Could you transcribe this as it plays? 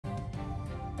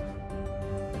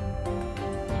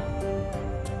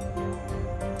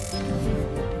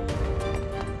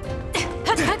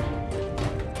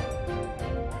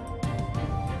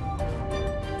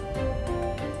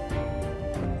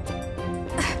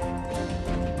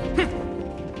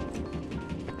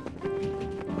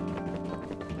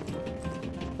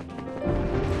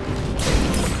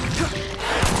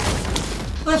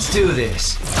Let's do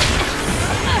this.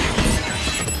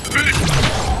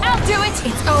 I'll do it.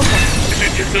 It's over.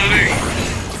 Kasane.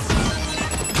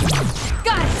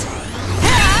 Got it.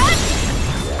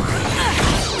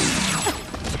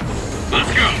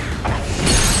 Let's go.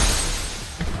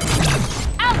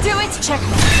 I'll do it. Checkmate.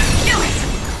 Do it.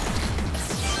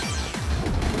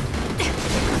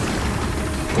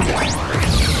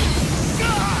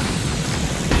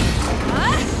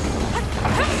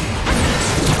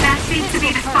 That seems to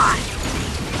be the spot.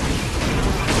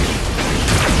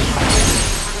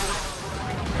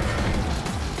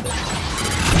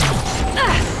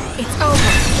 It's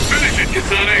over. Finish it,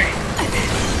 Kasane.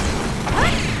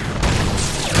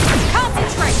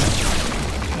 Concentrate.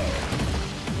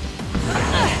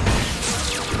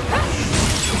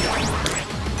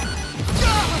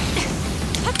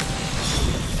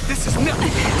 This is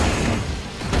nothing.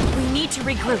 We need to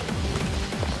regroup.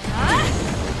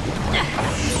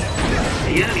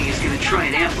 The enemy is going to try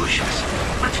and ambush us.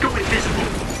 Let's go invisible.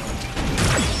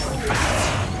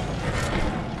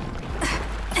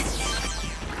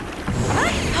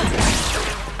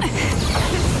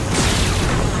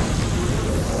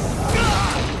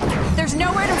 There's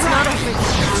nowhere to run.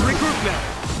 Let's regroup now.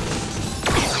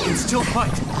 I can still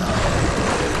fight.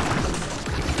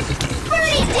 Burn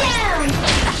it down!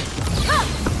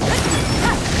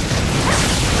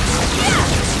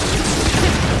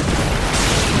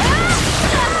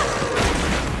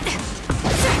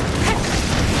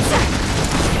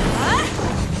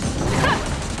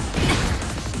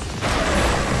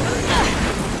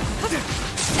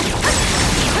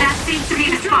 That seems to be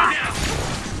the spot.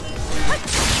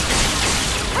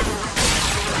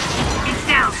 It's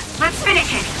down. Let's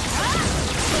finish it.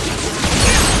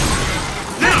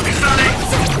 Now, Kasane.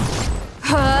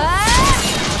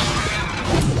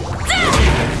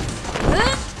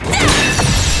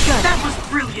 That was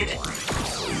brilliant.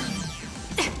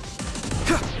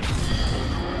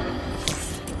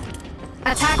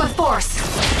 Attack with force.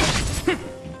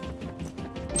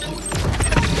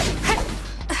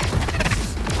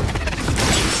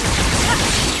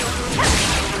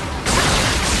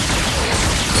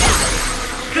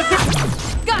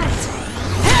 Got it.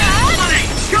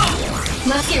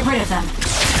 Let's get rid of them.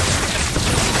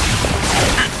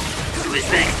 It was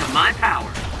thanks to my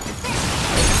power.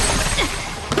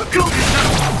 Go,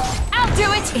 Kasane. I'll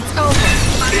do it. It's over.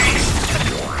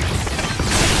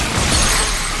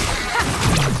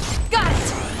 Got it.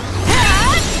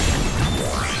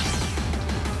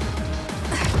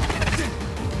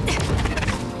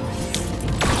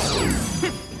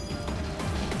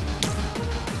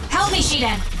 Help me,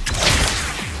 Shiden.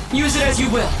 Use it as you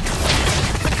will.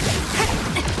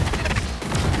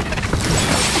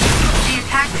 The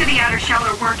attacks to the outer shell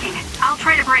are working. I'll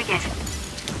try to break it.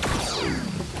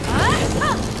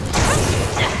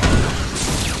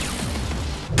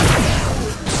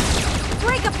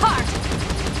 Break apart.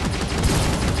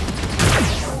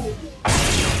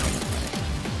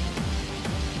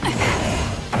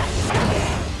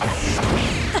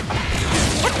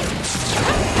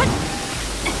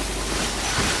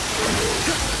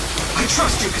 I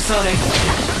trust you, Kasane.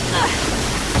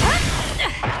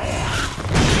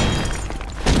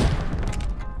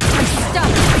 I'm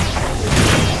stuck.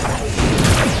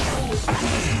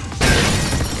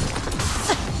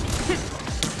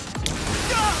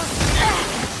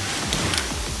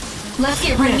 Let's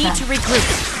get rid of them. We need to regroup.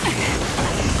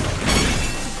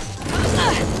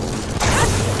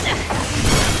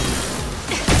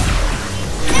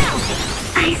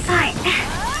 Nice sight.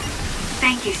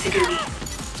 Thank you, Sugumi.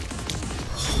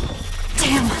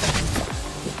 Damn.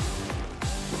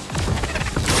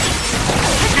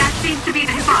 That seems to be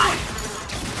the spot.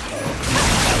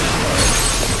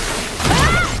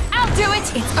 I'll do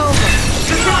it. It's over.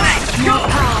 Kasane, More go.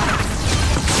 power.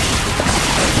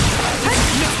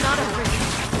 It's not over yet.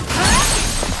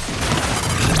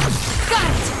 Got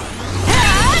it.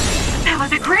 That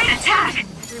was a great attack.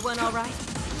 Everyone all right?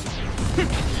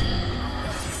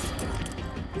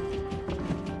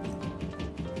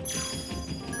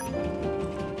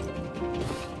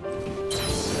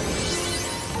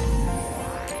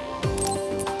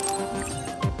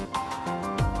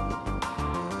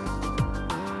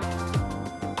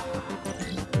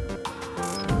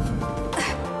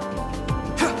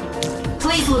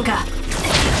 Please, Luca.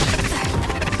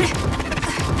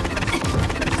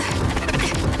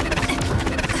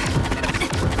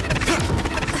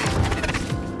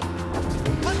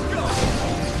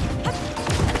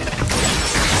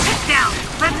 Down.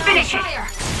 Let's finish it. Fire.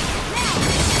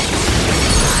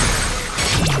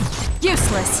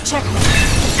 Useless. Checkmate.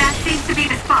 That seems to be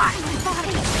the spot.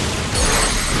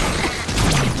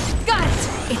 Got it.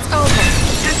 It's over.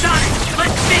 Kasane,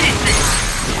 let's finish this.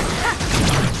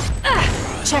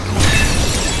 Checkmate.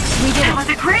 We did That it. was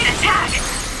a great attack.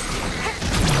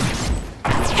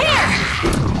 Here!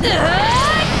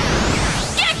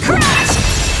 Get crushed!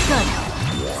 Good.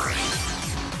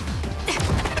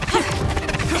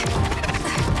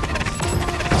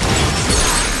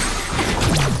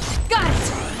 Got it!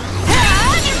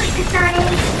 Kasane.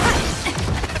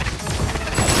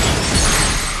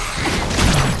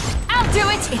 I'll do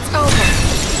it! It's over.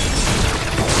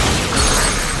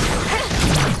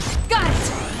 Got it!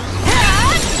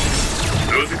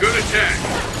 That was a good attack.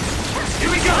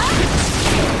 Here we go.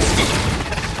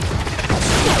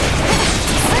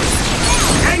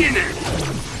 Hang in there.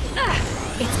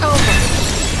 It's over.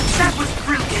 That was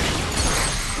brilliant.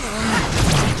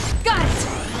 Got it!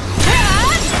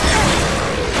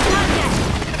 Not yet.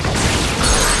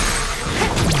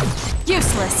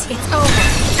 Useless. It's over.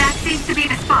 That seems to be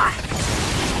the spot.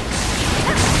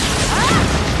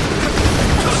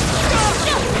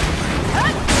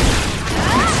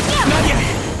 Not yet.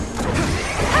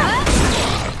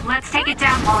 Let's take it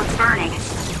down while it's burning.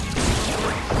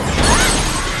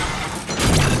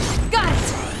 Got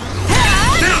it!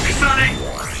 Now, Kasane.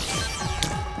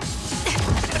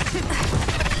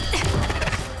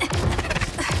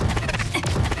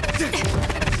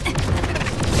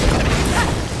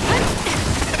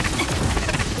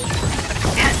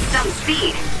 That's some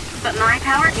speed, but my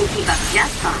power can keep up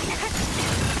just fine.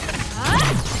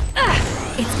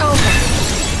 It's over.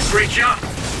 Great job.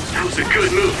 That was a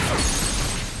good move.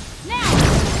 Now!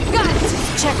 Got it!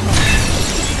 Checkmate.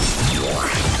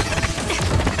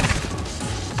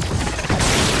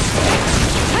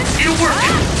 It'll work.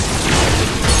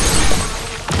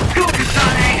 Go,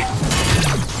 Kasane.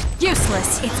 Useless.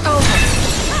 It's over.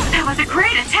 That was a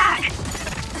great attack.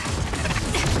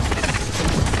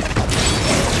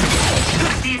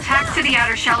 The attacks to the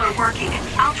outer shell are working.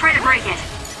 I'll try to break it.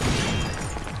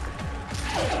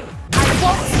 I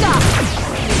won't stop!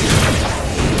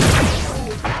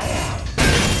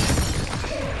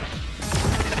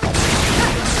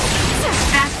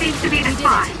 That seems to be the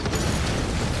spot.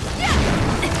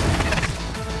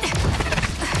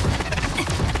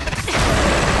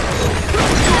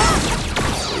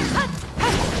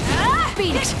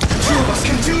 Beat it! Two of us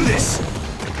can do this.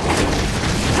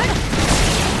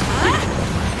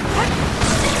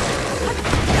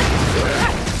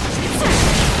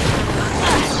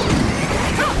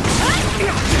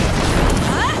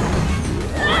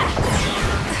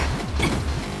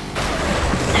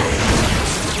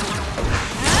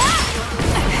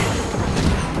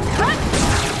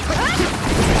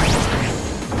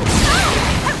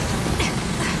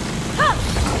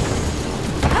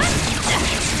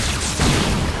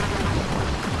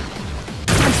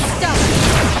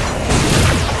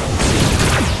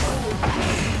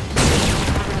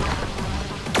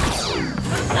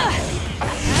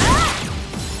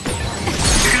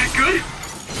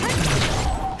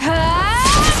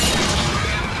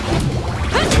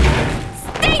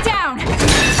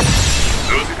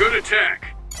 attack.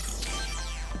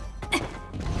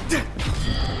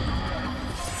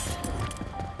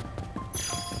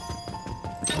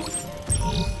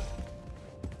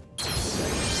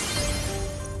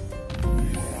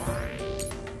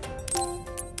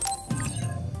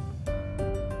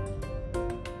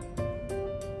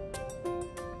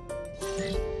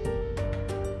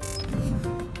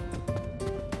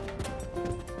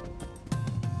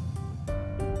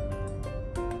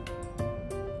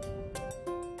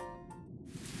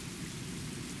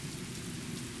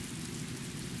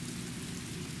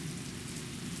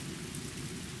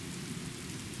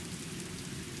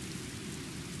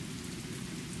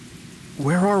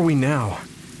 Where are we now?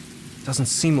 Doesn't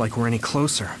seem like we're any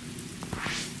closer.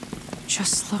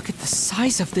 Just look at the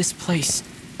size of this place.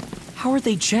 How are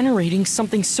they generating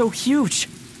something so huge?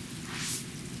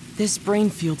 This brain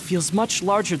field feels much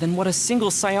larger than what a single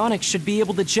psionic should be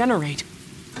able to generate.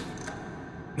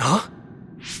 Huh?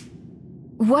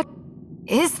 What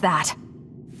is that?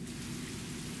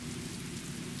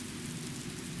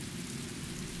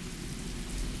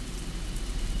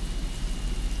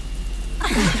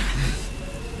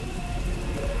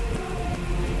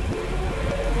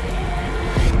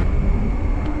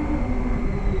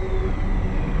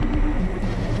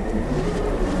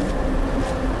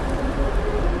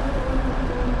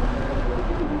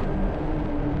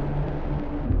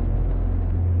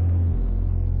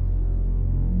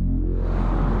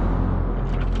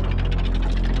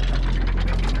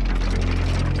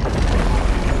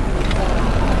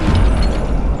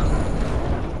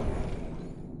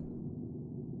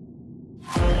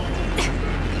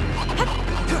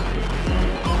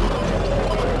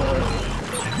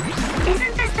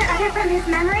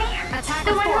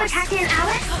 The one who attacked Aunt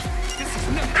Alice?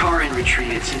 Karin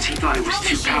retreated since he thought it was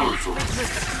too powerful.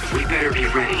 We better be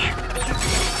ready.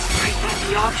 I thought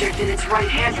the object in its right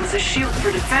hand was a shield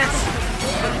for defense,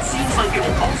 but it seems like it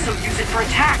will also use it for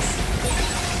attacks.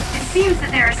 It seems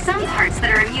that there are some parts that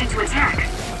are immune to attack.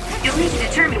 You'll need to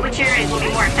determine which areas will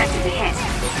be more effective to hit.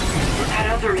 That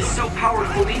other is so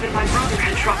powerful even my brother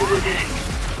had trouble with it.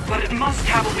 But it must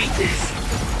have a weakness.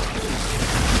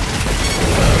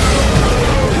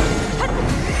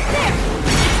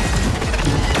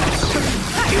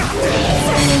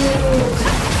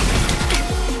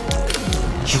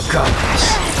 You got this.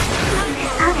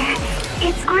 This other,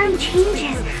 its arm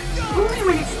changes, only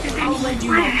when it's defending with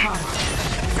water.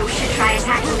 So we should try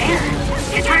attacking there.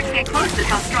 It's hard to get close with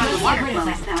how strong the water flow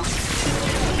is, though.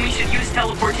 We should use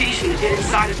teleportation to get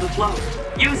inside of the flow.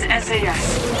 Use SAS.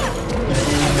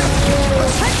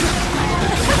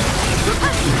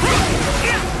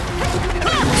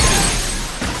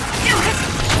 Do it!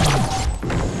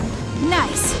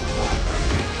 Nice.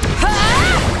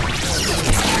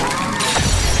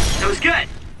 That was good.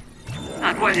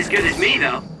 Not quite as good as me,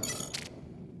 though.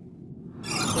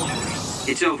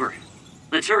 It's over.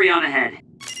 Let's hurry on ahead.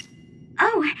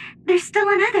 Oh, there's still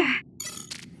another.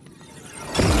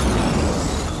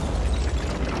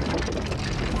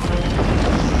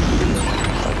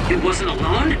 It wasn't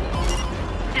alone?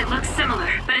 It looks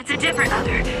similar, but it's a different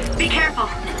other. Be careful.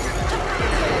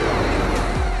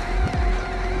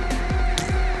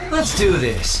 Let's do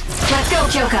this. Let's go,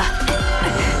 Kyoka.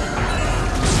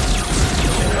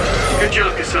 Good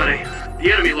job, Kasane.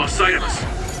 The enemy lost sight of us.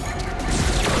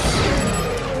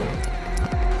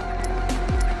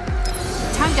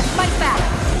 Time to fight back.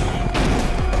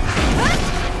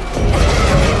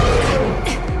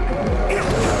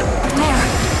 There.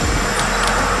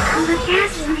 Oh, the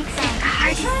gas makes it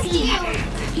hard to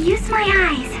see. Use my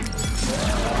eyes.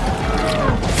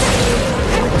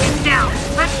 It's down.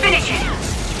 Let's finish it.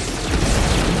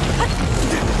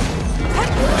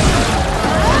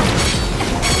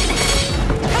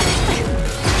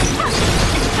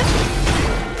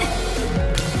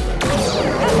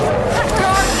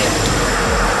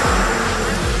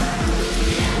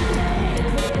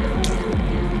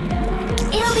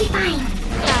 It'll be fine.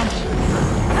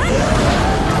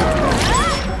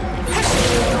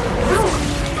 Oh,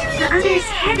 the other's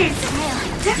head is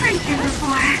different than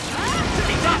before.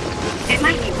 It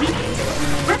might be weakened.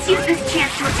 Let's use this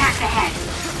chance to attack the head.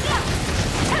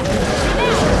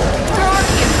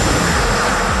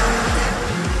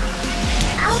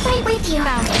 I'll fight with you.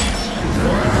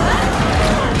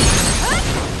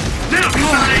 Now,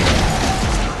 Kasane!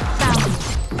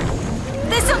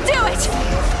 This'll do it!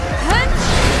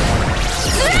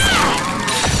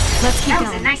 Let's keep That was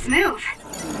a going. nice move.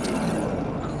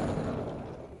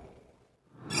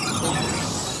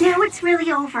 Now it's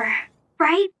really over,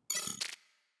 right?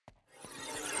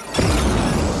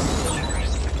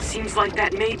 Seems like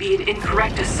that may be an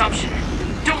incorrect assumption.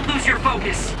 Don't lose your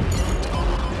focus.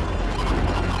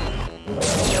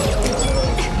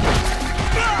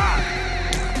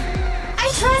 I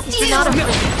trust you!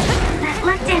 That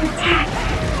left-hand attack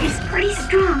is pretty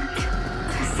strong.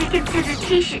 A second's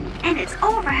hesitation, and it's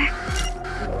over.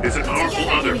 It's a powerful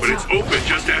other, but it's open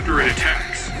just after it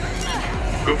attacks.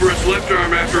 Go for its left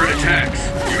arm after it attacks.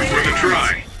 Use for the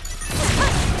try.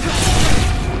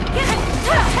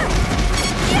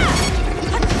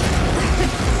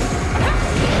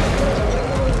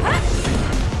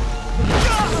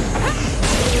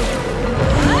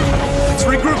 Let's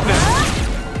regroup now.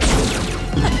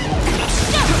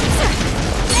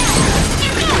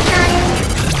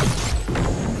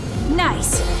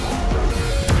 Nice.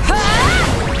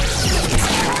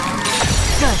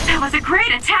 That was a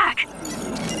great attack!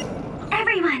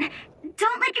 Everyone,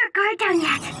 don't let your guard down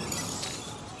yet.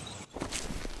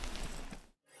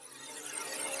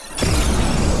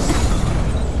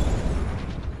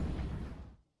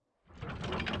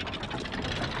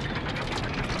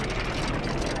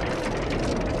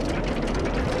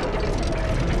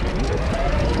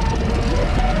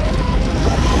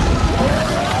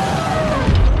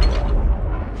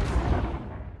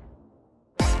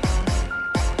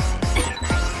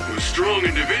 It was strong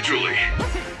individually,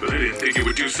 but I didn't think it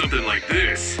would do something like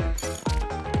this.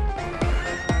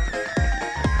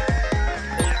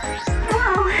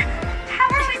 Whoa! How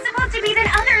are we supposed to beat an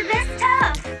other this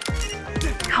tough?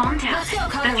 Calm down.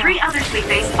 The three others we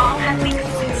faced all had weak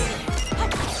points.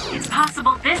 It's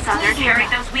possible this other carried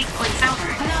those weak points over.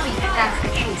 If that's the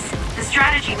case, the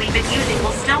strategy we've been using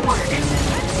will still work.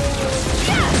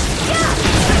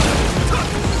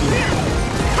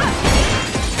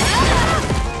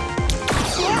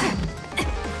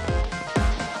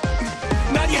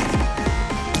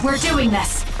 We're doing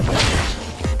this.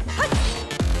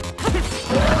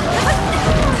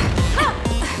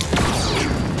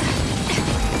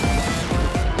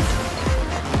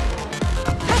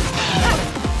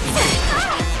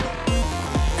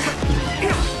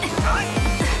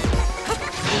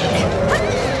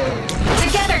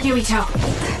 Together, Yuito.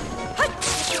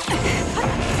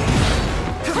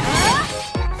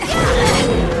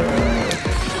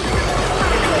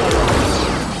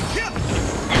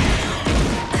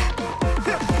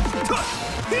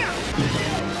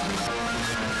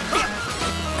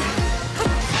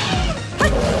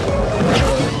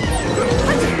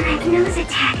 Nose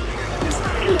attack.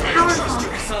 Pretty powerful.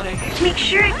 Make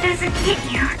sure it doesn't hit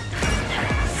you.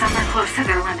 Some are close to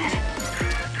their limit.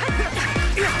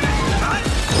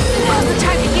 Now's the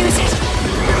time to use it.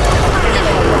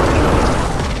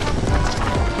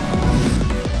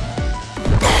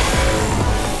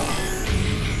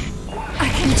 I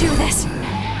can do this.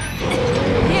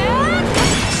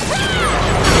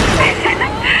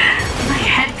 My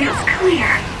head feels clear.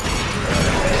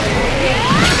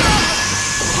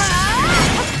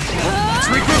 Let's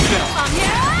regroup now.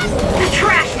 The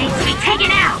trash needs to be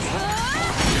taken out.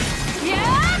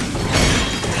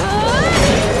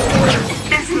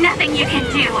 There's nothing you can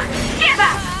do. Give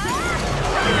up!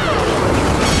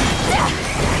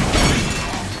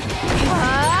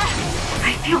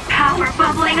 I feel power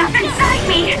bubbling up inside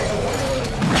me.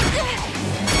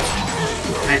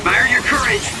 I admire your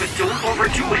courage, but don't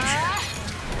overdo it.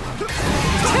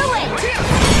 Too late!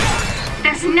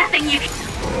 There's nothing you can...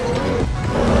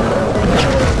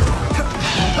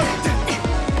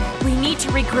 We need to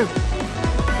regroup.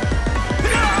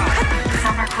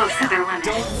 Some are close to their limit.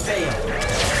 Don't fail.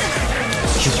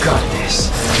 You got this.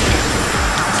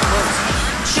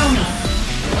 Show me.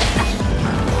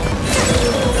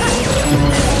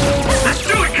 Let's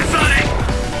do it, Kasane!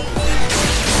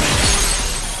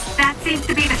 That seems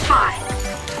to be the spot.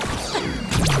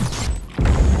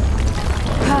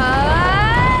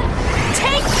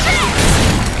 Take this!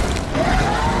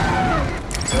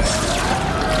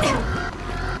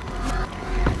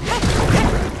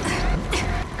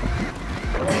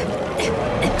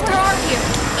 Where are you?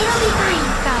 It'll be fine,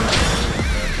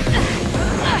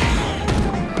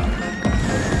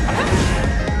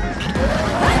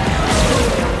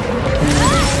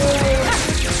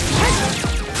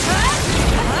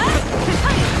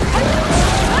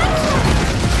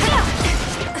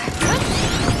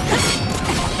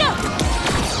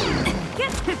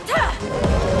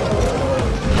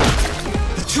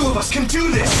 The two of us can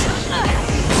do this!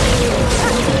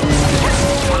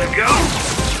 Wanna go?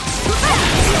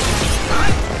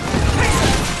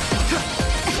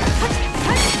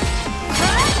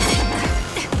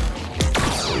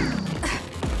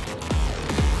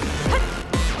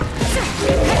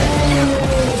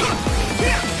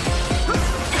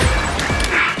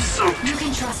 You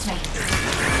can trust me.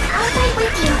 I'll fight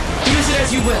with you. Use it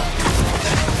as you will.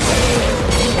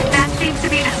 That seems to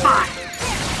be the spot.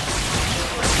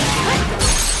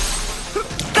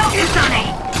 Focus on it.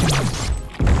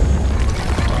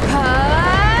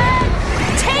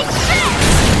 Take this!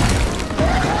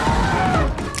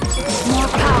 More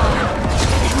power.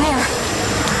 Where?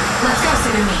 Let's go,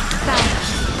 Surumi. Found.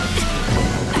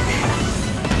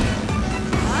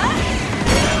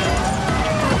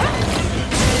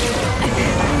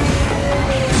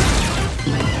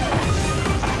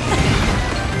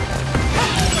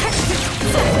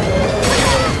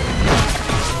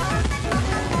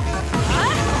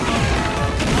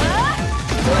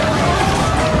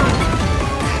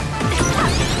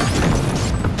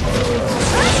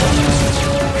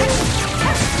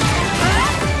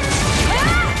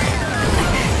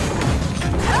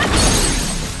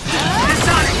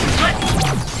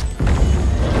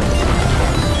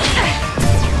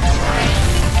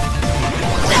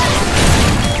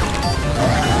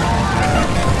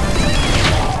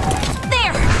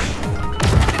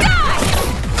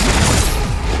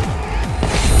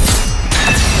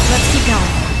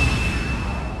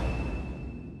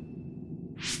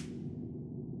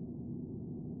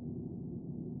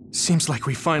 Seems like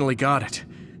we finally got it.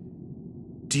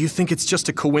 Do you think it's just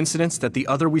a coincidence that the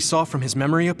other we saw from his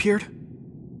memory appeared?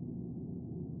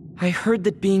 I heard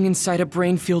that being inside a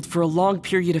brain field for a long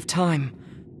period of time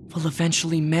will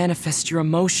eventually manifest your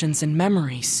emotions and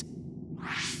memories.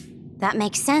 That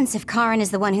makes sense if Karin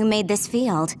is the one who made this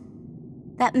field.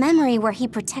 That memory where he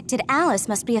protected Alice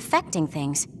must be affecting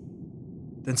things.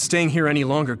 Then staying here any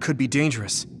longer could be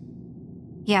dangerous.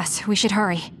 Yes, we should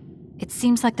hurry. It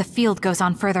seems like the field goes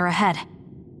on further ahead.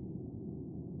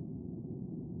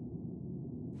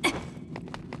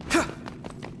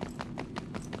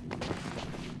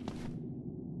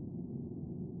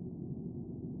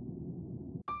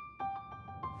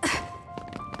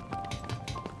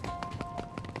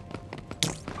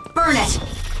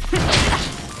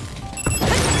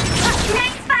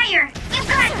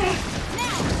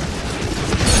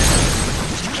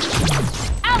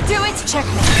 That's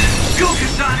checkmate. Go,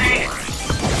 Kasane!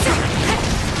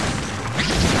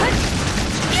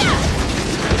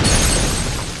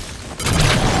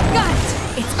 Got it!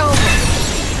 It's over.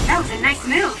 That was a nice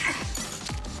move.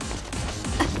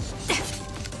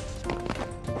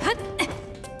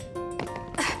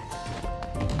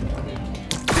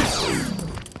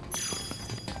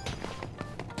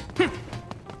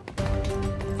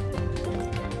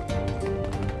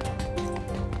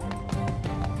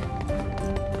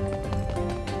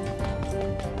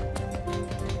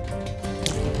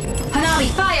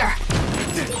 Fire!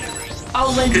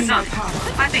 I'll lend you my Kasane, power.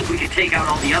 I think we could take out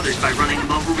all the others by running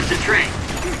them over with the train.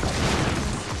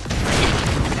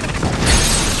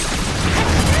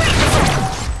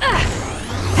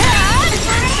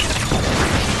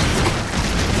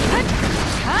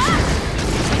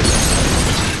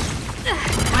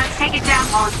 Let's take it down,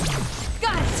 Paul.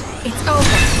 Got it! It's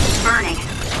over. Burning.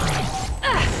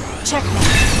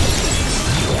 Checkmate.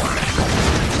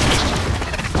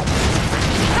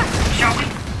 Shall we?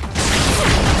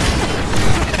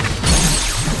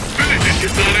 Finish it,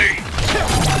 Kasane!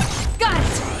 Got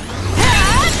it!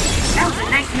 That was a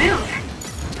nice move.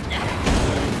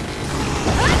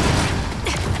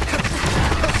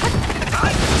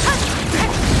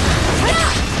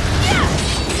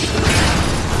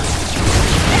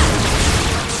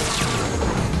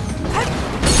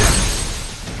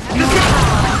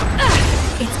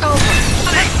 It's over.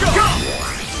 Let's go!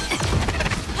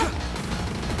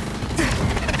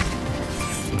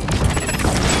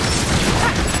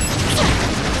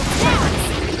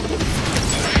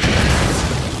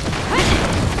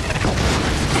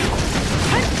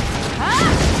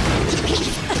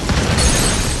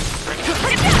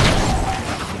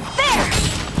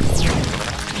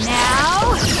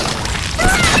 Now...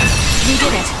 We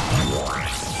did it.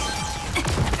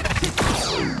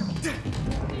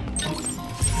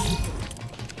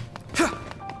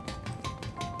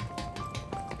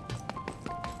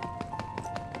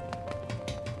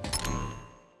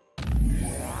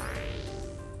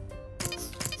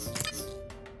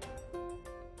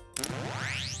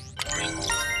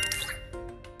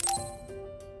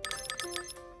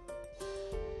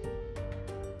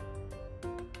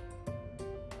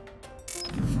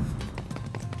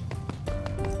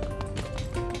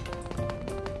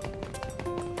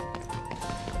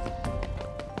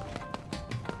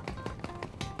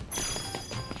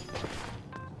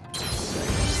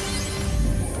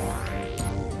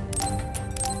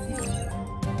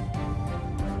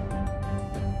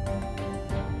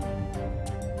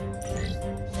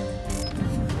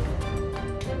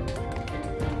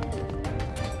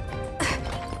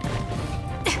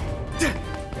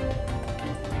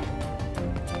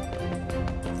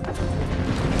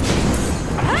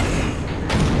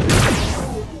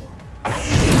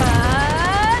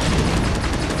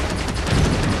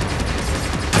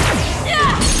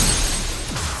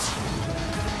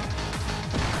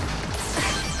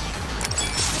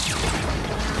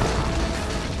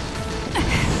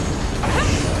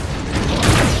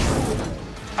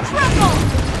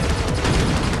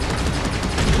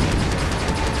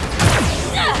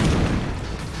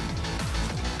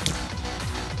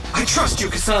 I trust you,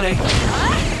 Kasane.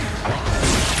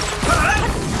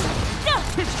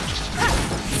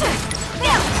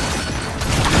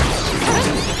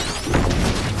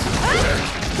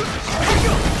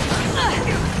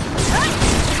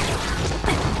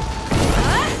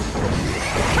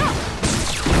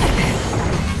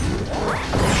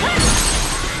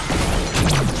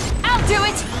 I'll do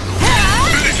it!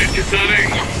 Finish it, Kasane!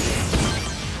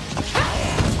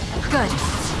 Good.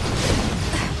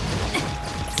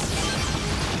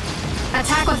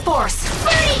 Attack with force.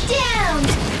 Burn it down!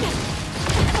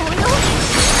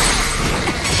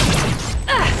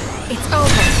 It's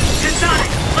over. Kasane,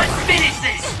 let's finish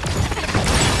this!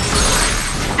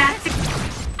 That's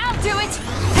I'll do it!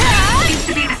 seems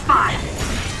to be the spot.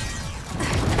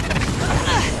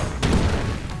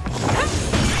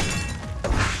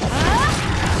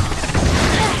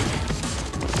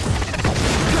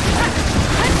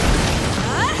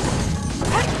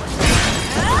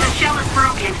 The shell is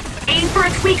broken. Aim for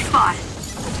its weak spot.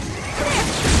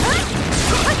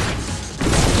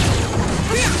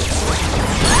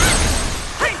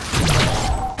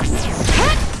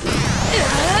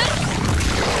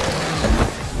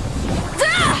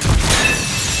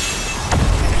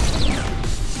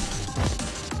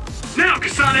 Now,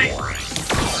 Kasane!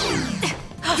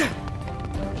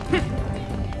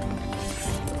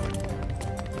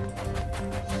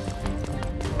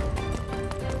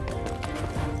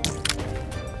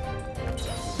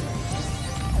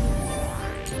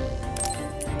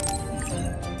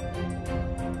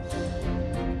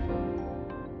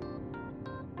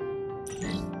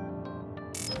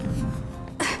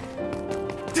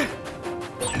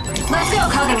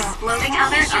 Opposing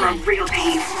others are a real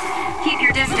pain. Keep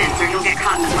your distance or you'll get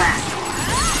caught in the blast.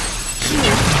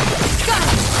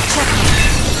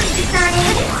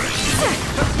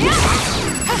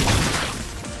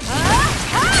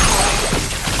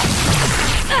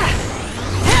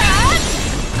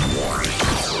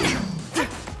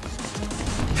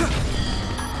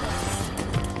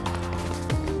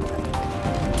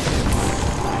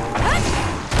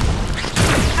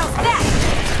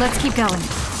 Let's keep going.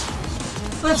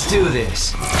 Let's do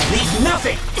this. Leave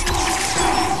nothing!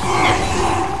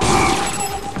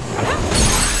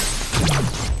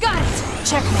 Got it!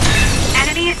 Checkmate.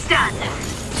 Enemy is done.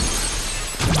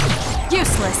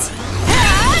 Useless.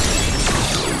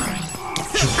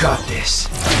 You got this.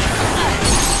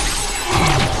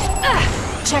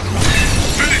 Checkmate.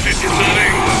 Finish it, Kasane!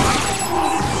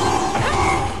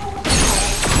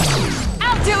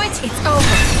 I'll do it! It's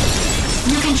over.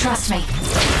 You can trust me.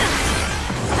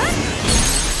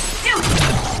 Do it!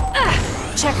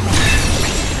 Checkmate.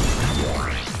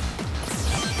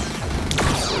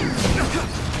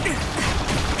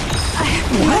 I have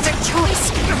no other choice.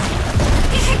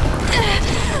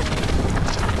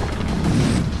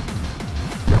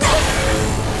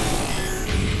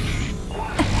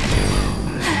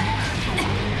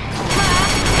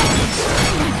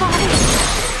 My body.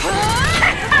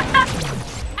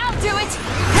 I'll do it.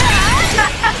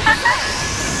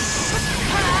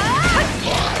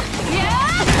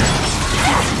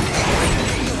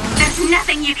 There's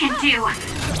nothing you can do.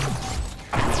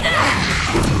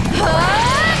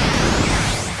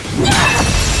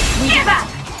 Give up!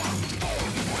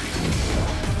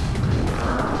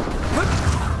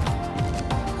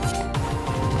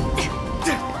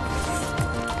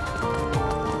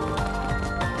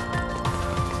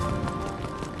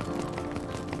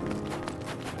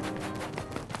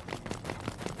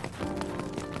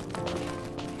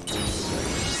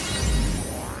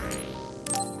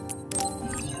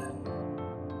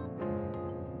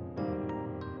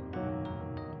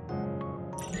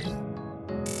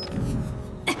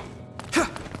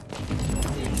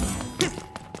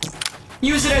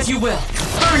 Use it as you will.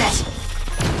 Burn it.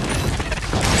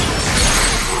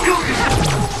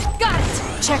 Got it.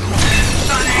 Checkmate.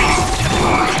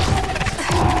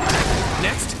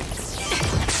 Next?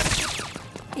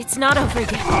 It's not over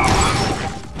yet.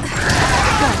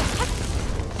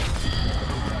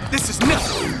 This is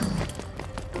nothing!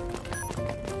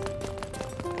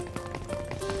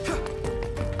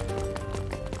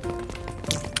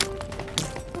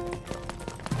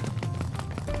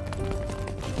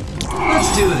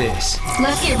 Let's do this.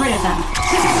 Let's get rid of them.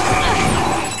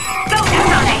 Go,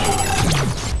 Kasane!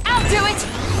 I'll do it.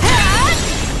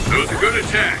 That was a good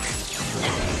attack.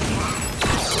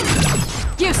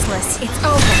 Useless. It's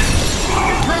over.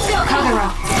 Let's go, Kagura.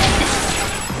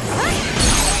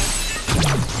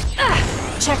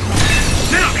 Checkmate.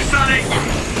 Now, Kasane!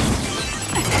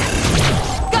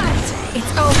 Got it.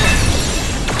 It's over.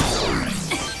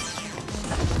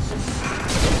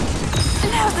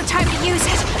 Now's the time to use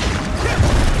it.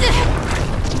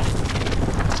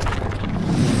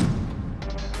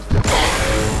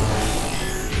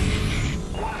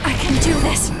 I can do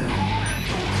this.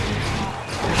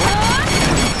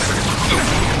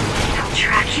 I'll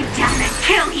track you down and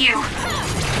kill you.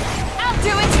 I'll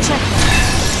do it. Checkmate.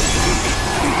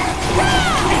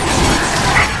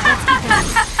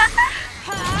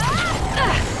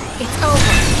 It's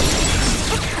over.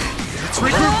 Let's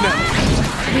regroup now.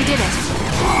 We did it.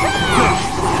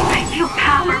 I feel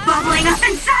power bubbling up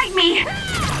inside me.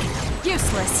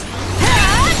 Useless.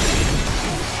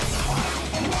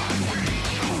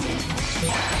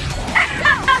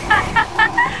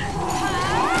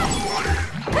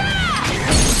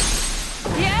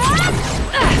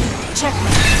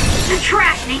 Checkmate. The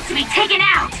trash needs to be taken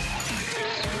out.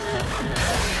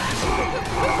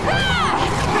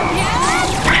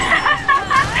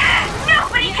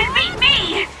 Nobody can beat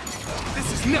me. This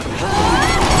is nothing!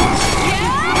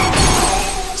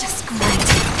 Just great.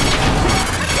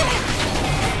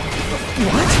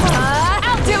 What?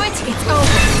 I'll do it. It's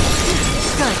over.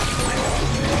 Good.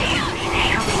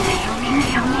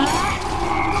 Naomi.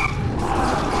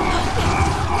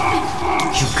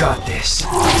 You got this.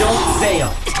 Don't fail.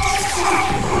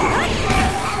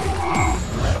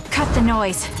 Cut the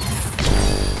noise.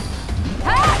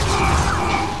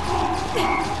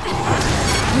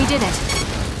 We did it.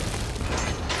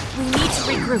 We need to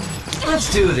regroup. Let's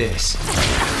do this.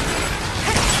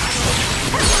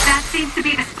 That seems to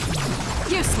be the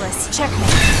Useless.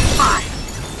 Checkmate. spot.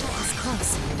 It's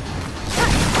close.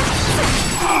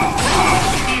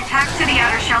 The attacks to the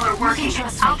outer shell are working.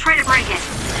 I'll try to break it.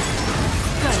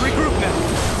 Let's regroup now!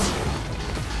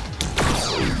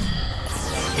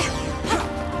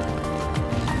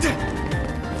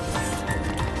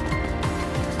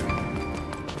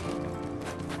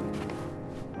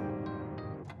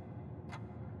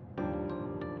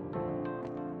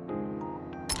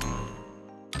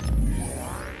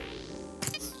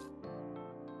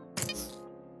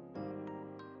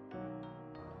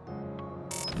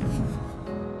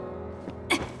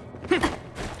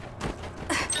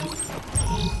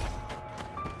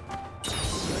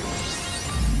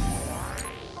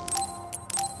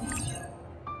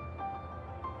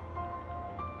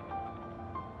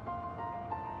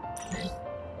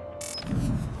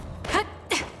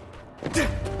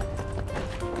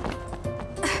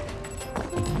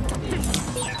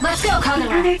 The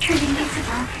other turned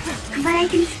invisible, but I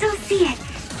can still see it.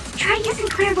 Try using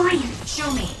clairvoyance.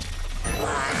 Show me.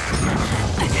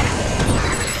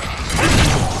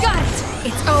 Got it!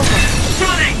 It's over.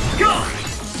 Running! Go!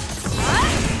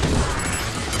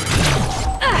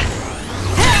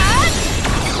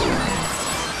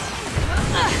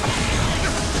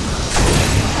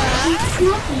 It's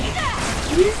smoky.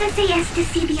 Use SAS to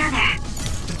see the other.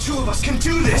 The two of us can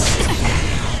do this!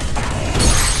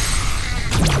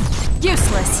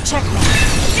 Useless. Checkmate.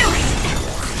 Do it!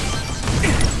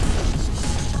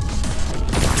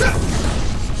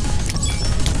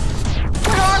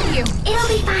 Where are you? It'll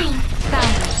be fine.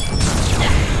 Found it.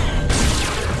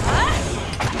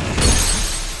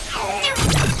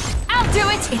 I'll do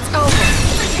it. It's over.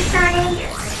 Kasane.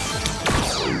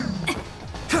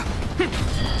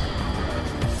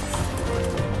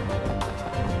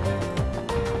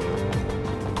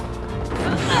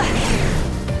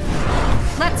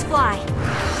 Let's fly.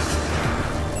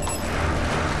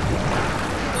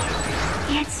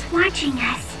 It's watching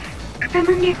us. From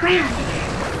underground.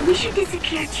 We should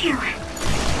disappear too.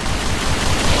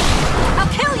 I'll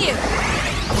kill you.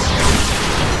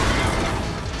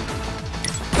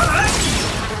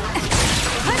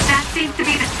 That seems to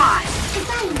be the spot.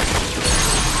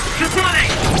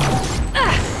 Kasane!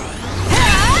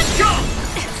 Go!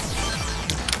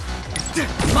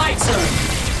 My turn!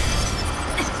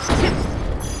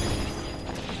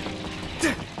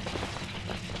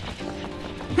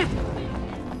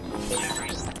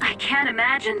 I can't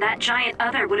imagine that giant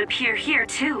other would appear here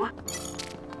too.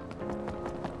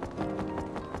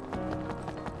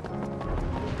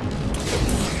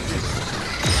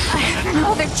 I have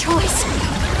no other choice.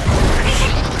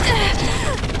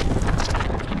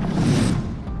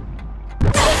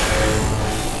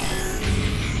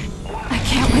 I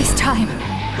can't waste time.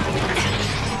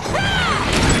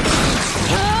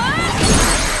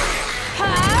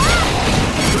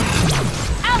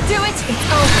 I'll do it. It's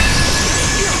over.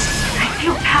 I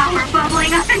feel power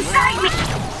bubbling up inside me.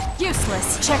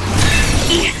 Useless.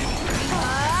 Checkmate.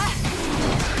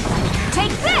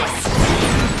 Take this.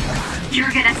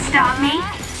 You're gonna stop me?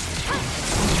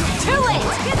 Too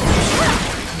late.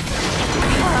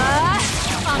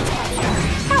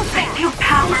 I feel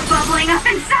power bubbling up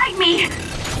inside me.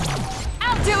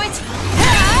 I'll do it.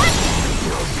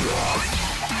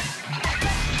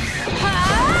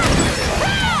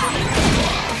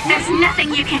 There's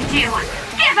nothing you can do.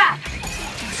 Give up.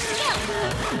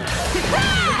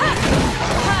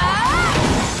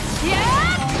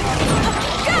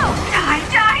 Go! Die,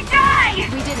 die, die!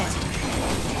 We did it.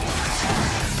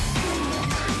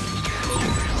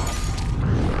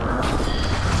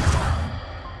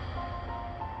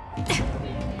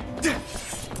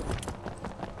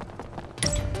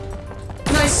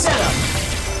 Nice setup!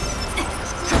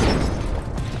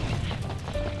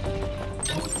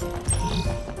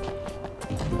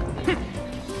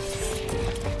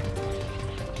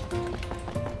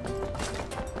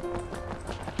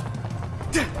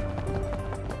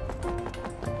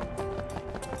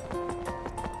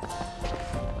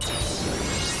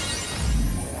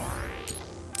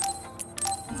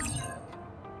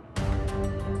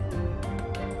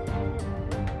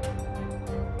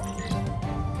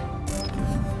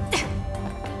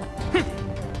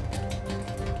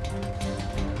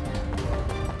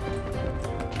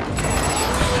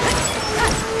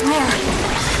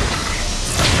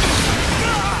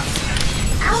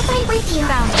 I'll fight with you.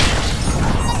 Found it.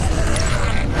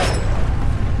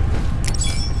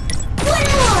 One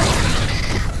more!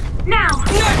 Now!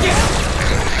 Not yet!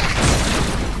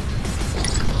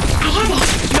 I have it!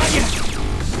 Not yet!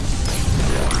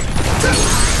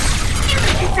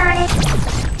 Kasane.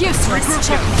 Useless.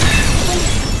 Checkmate.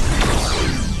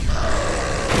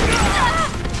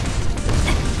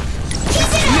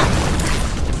 Keep it up!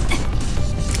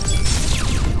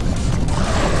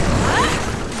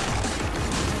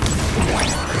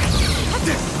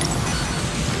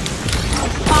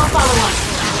 I'll follow up.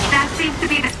 That seems to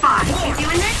be the spot. You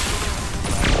doing this?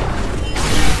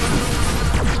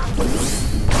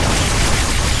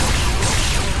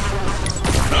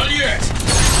 Not yet!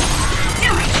 Do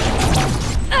it!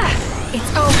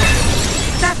 It's over.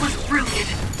 That was brilliant.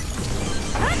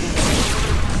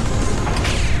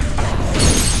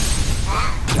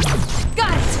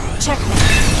 Got it. Checkmate.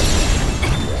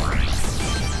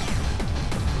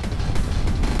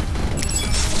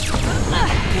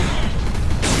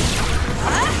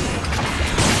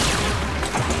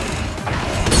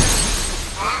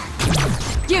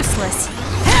 Useless.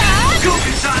 Go,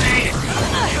 Kasane!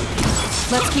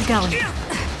 Let's keep going.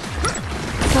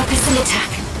 Focus and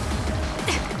attack.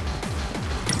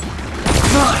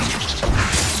 Fine!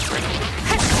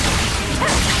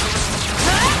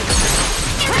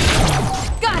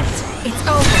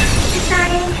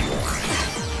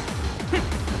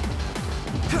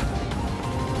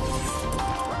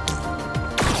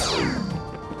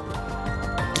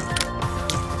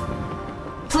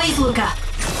 Please, Luca.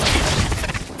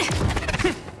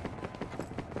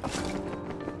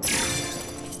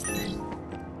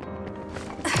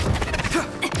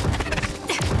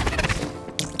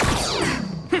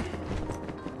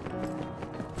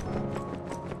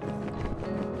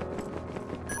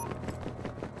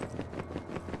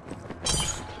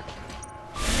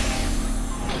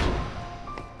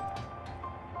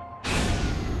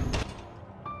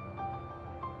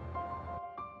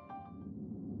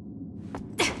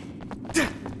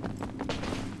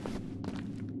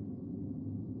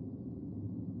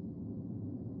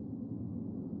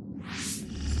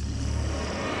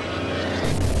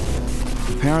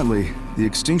 Apparently, the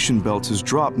extinction belt has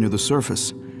dropped near the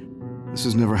surface. This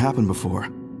has never happened before.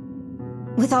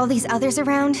 With all these others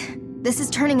around, this is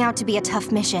turning out to be a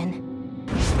tough mission.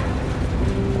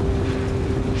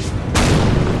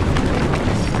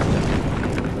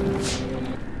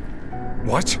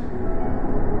 What?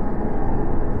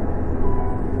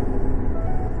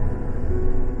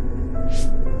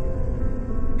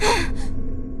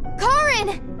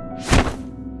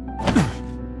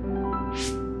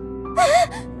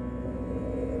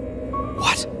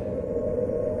 What?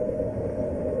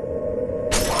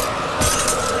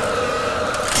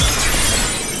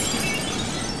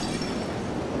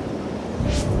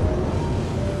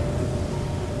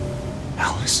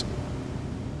 Alice?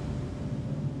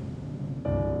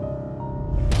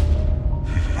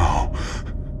 No.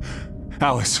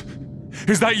 Alice,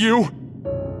 is that you?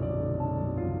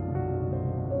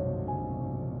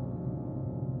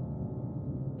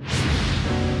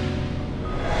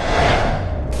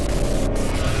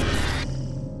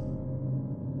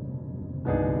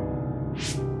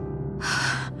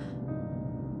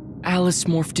 Alice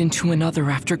morphed into another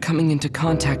after coming into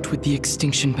contact with the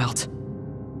extinction belt.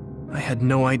 I had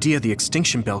no idea the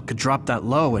extinction belt could drop that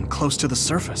low and close to the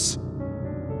surface.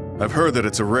 I've heard that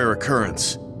it's a rare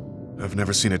occurrence. I've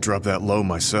never seen it drop that low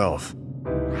myself.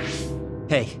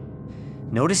 Hey,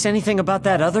 notice anything about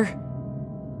that other?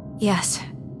 Yes.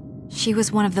 She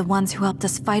was one of the ones who helped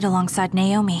us fight alongside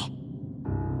Naomi.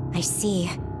 I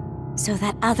see. So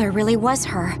that other really was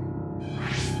her.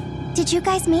 Did you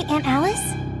guys meet Aunt Alice?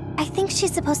 I think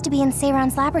she's supposed to be in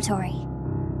Seiron's laboratory.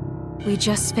 We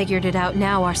just figured it out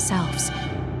now ourselves.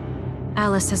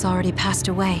 Alice has already passed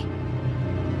away.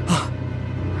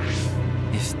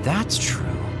 If that's true,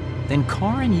 then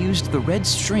Karen used the red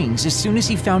strings as soon as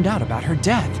he found out about her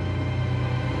death.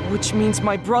 Which means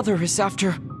my brother is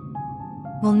after...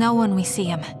 We'll know when we see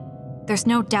him. There's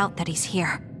no doubt that he's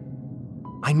here.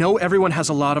 I know everyone has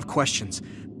a lot of questions,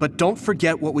 but don't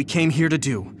forget what we came here to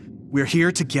do. We're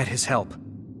here to get his help.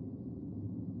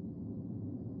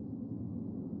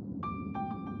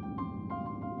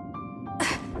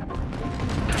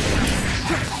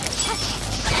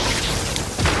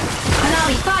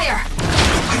 Fire!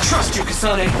 I trust you,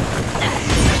 Kasane!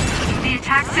 The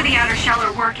attacks to the outer shell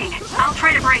are working. I'll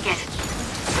try to break it.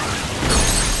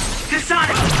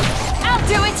 Kasane! I'll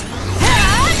do it!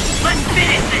 Let's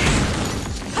finish this!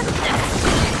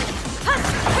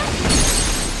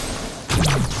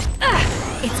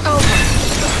 It's over.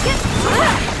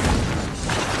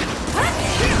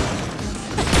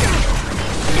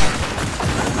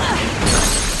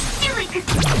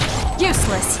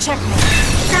 Useless. Checkmate.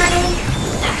 Got it.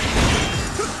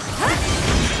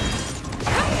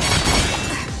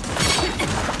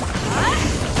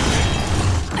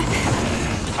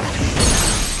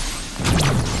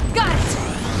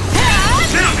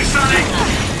 Now, Kasane!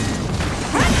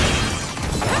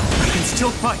 I can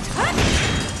still fight.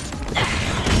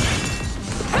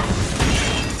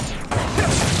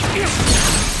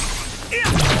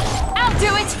 I'll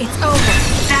do it. It's over.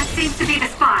 That seems to be the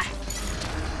spot.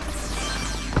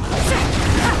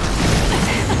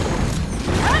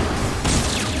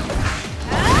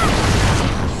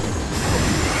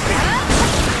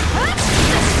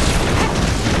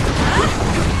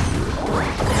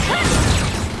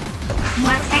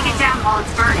 Let's take it down while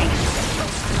it's burning.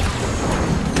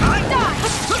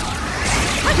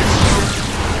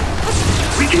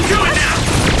 We can do it now!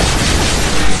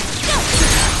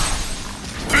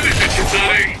 Finish it,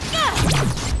 Kasane!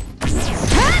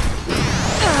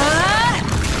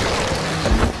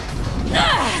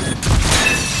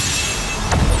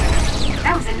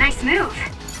 That was a nice move.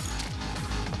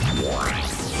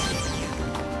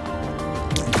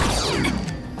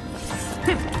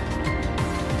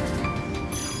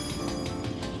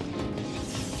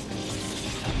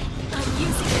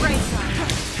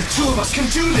 The two of us can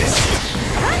do this!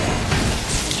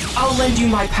 I'll lend you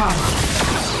my power.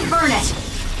 Burn it.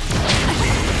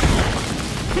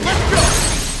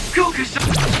 Go,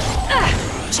 Kasane!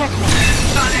 Checkmate.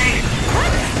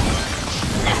 Kasane!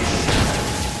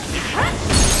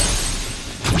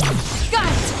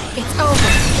 It's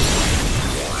over.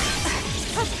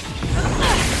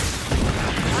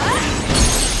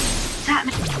 That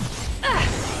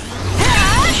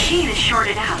machine is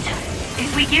shorted out.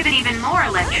 If we give it even more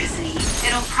electricity,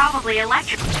 it'll probably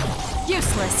electrify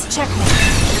Useless.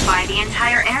 Checkmate. the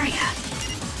entire area.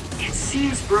 It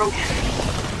seems broken.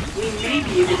 We may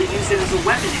be able to use it as a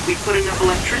weapon if we put enough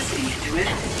electricity into it.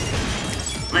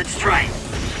 Let's try it.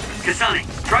 Kasane,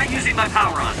 try using my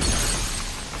power on.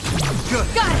 Good.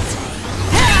 Got it.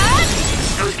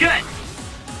 That was good.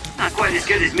 Not quite as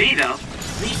good as me, though.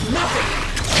 Leave nothing!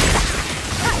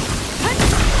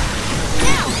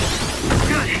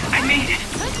 Good, I made it.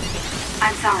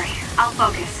 I'm sorry. I'll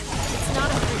focus. It's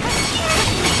not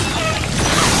a...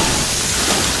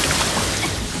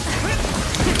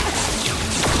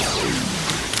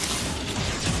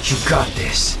 You got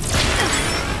this.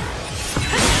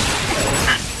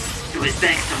 It was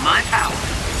thanks to my power.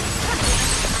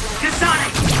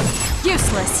 Kasane,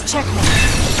 Useless. Checkmate.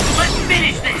 let's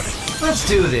finish this. Let's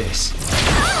do this.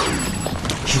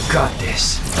 You got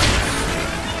this.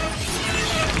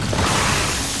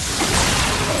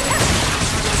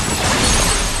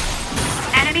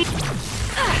 Enemy,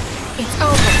 It's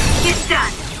over. it's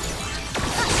done.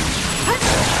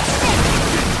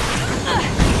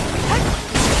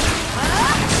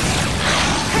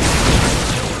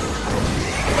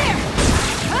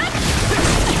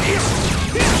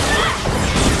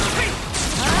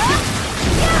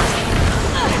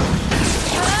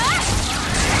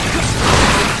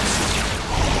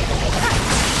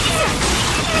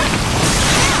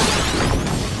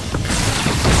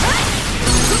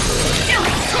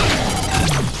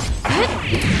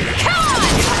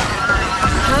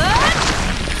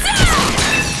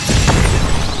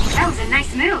 That was a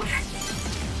nice move.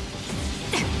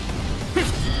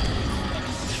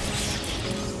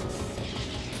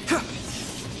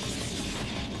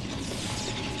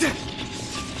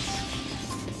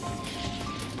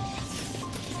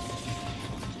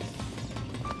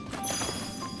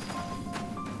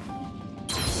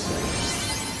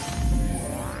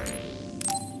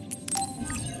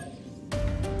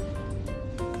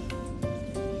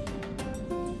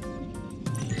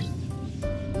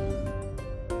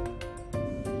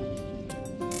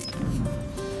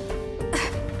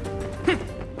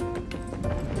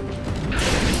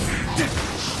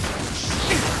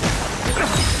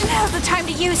 Now's the time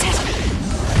to use it.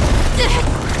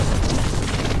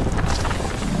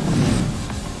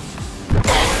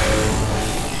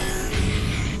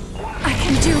 I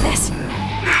can do this.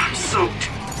 I'm soaked.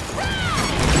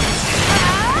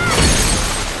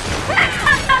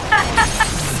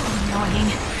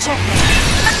 Annoying. Checkmate.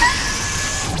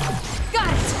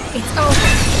 Got it. It's over.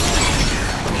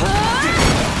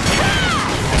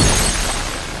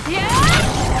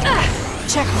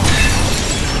 Checkmate.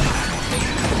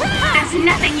 There's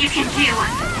nothing you can do.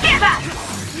 Give up!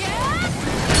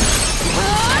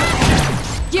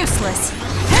 Useless.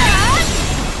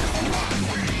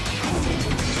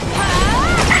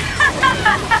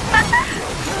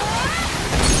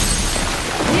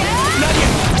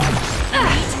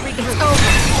 It's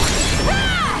over.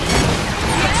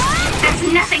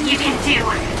 There's nothing you can do.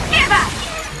 Give up!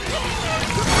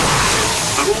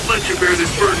 I won't let you bear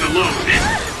this burden alone.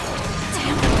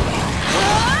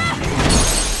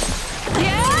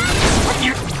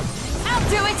 I'll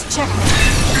do it. Checkmate.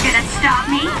 You're gonna stop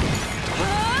me?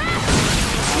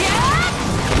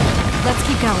 Let's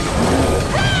keep going.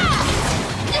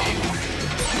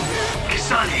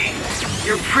 Kasane,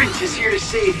 your prince is here to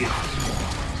save you.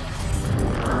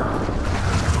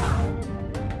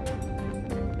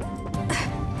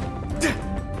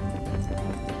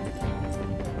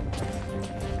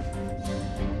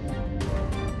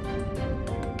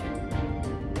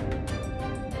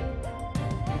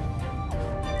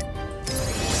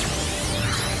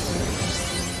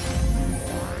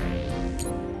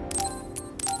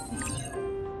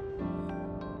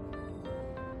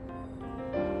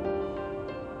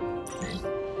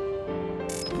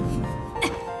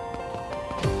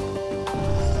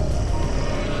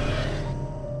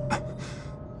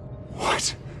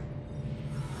 What?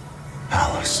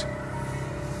 Alice.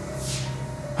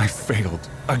 I failed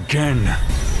again.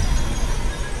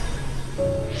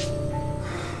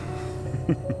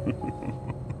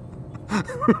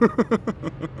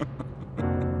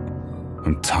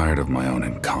 I'm tired of my own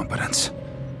incompetence.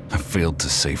 I failed to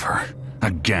save her.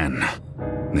 Again.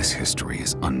 This history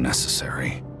is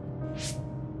unnecessary.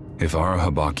 If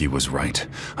Arahabaki was right,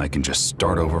 I can just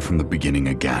start over from the beginning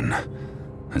again.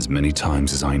 As many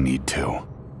times as I need to.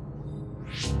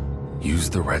 Use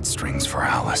the red strings for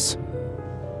Alice.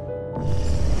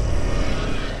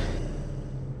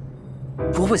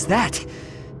 What was that?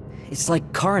 It's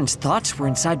like Karen's thoughts were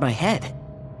inside my head.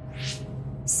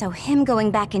 So him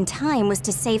going back in time was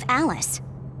to save Alice.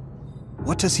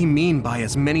 What does he mean by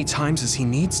as many times as he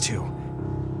needs to?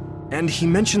 And he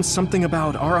mentioned something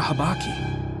about Arahabaki.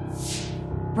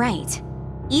 Right.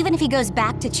 Even if he goes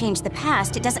back to change the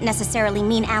past, it doesn't necessarily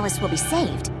mean Alice will be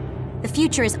saved. The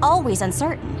future is always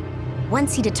uncertain.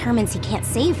 Once he determines he can't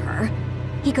save her,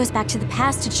 he goes back to the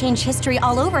past to change history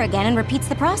all over again and repeats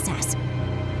the process.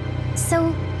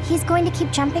 So, he's going to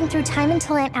keep jumping through time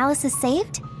until Aunt Alice is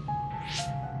saved?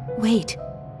 Wait.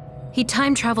 He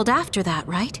time traveled after that,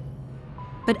 right?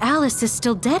 But Alice is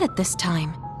still dead at this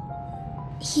time.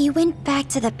 He went back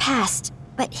to the past,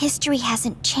 but history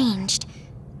hasn't changed.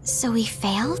 So he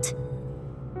failed?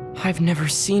 I've never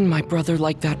seen my brother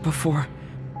like that before.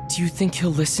 Do you think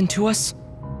he'll listen to us?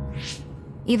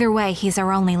 Either way, he's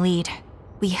our only lead.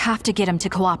 We have to get him to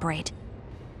cooperate.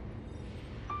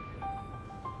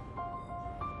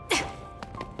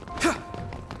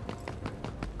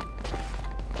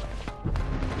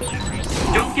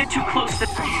 Don't get too close to...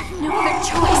 No other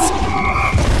choice.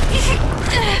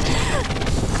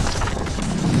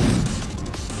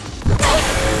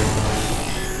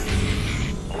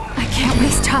 I can't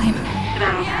waste time.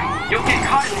 You'll get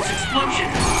caught in this explosion.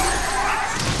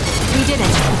 We did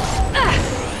it.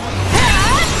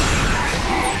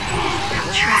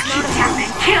 I'll track you down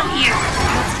and kill you.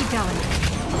 Let's keep going.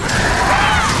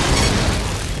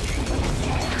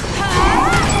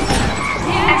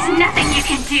 There's nothing you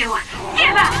can do.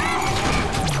 Give up.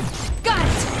 Got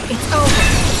it. It's over.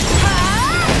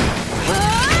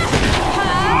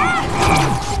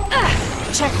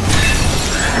 Check.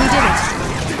 We did it.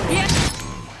 Yeah.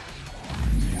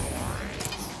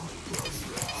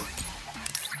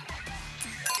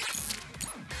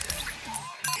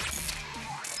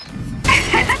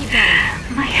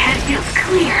 My head feels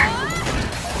clear.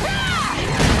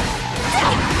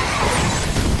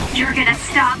 You're gonna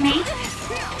stop me?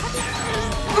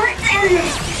 Let's end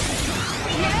this!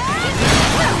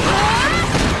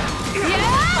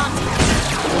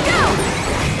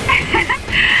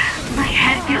 My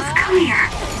head feels clear.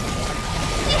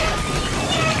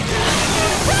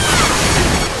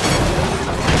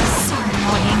 So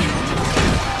annoying.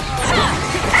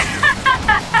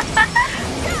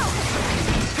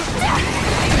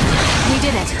 We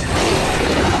did it.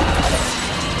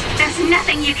 There's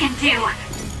nothing you can do.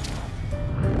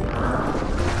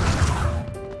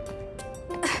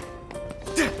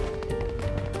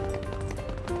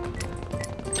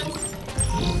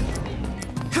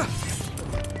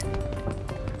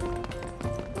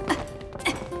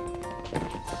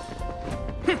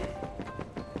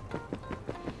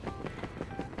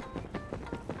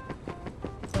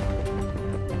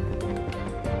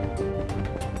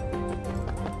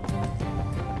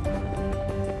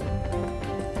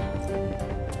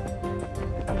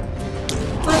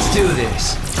 Let's do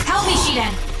this. Help me,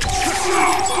 Shiden.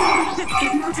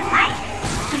 It's multiplied,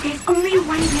 but there's only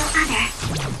one real other.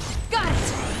 Got it.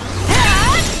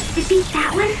 Defeat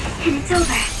that one, and it's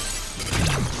over.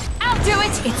 I'll do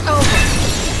it. It's over.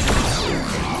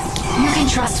 You can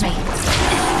trust me.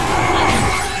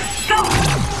 Go!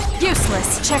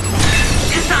 Useless. Checkmate.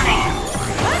 Kasane!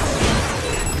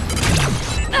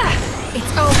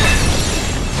 It's over.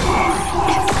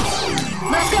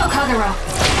 Let's go, Kagero.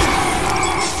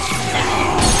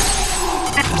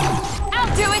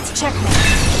 I'll do it. Checkmate.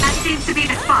 That seems to be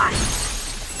the spot.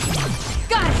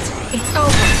 Got it. It's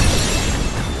over.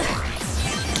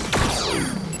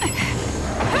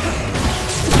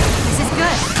 This is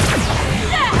good.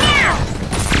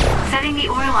 Setting the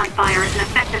oil on fire is an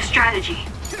effective strategy.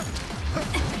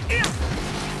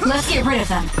 Let's get rid of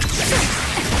them.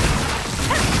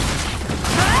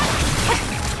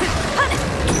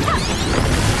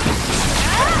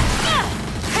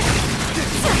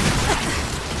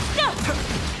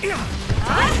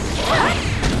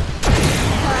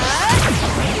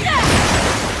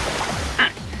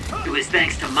 It was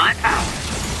thanks to my power.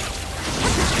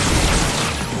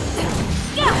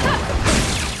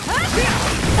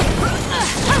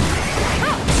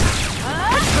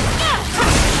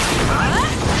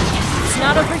 It's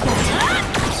not over yet.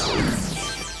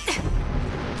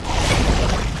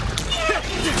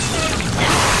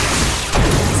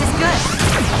 This is good.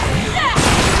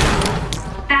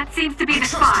 That seems to be the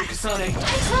spot. Kasane.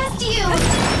 Trust you!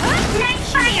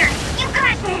 Nice fire! You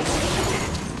got this!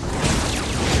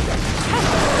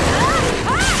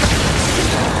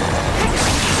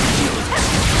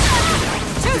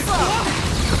 Too slow.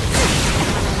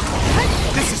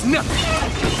 This is nothing!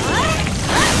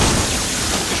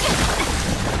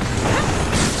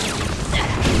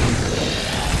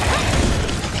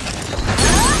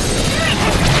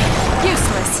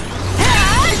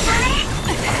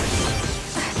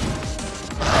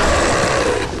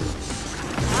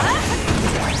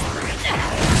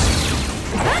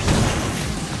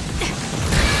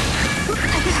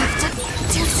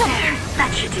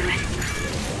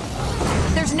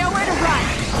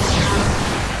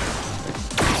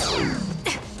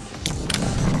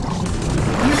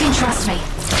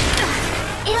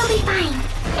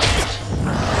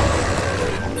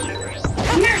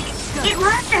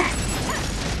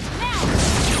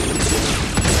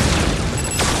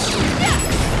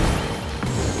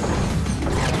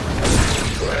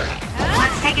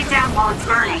 while it's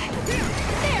burning.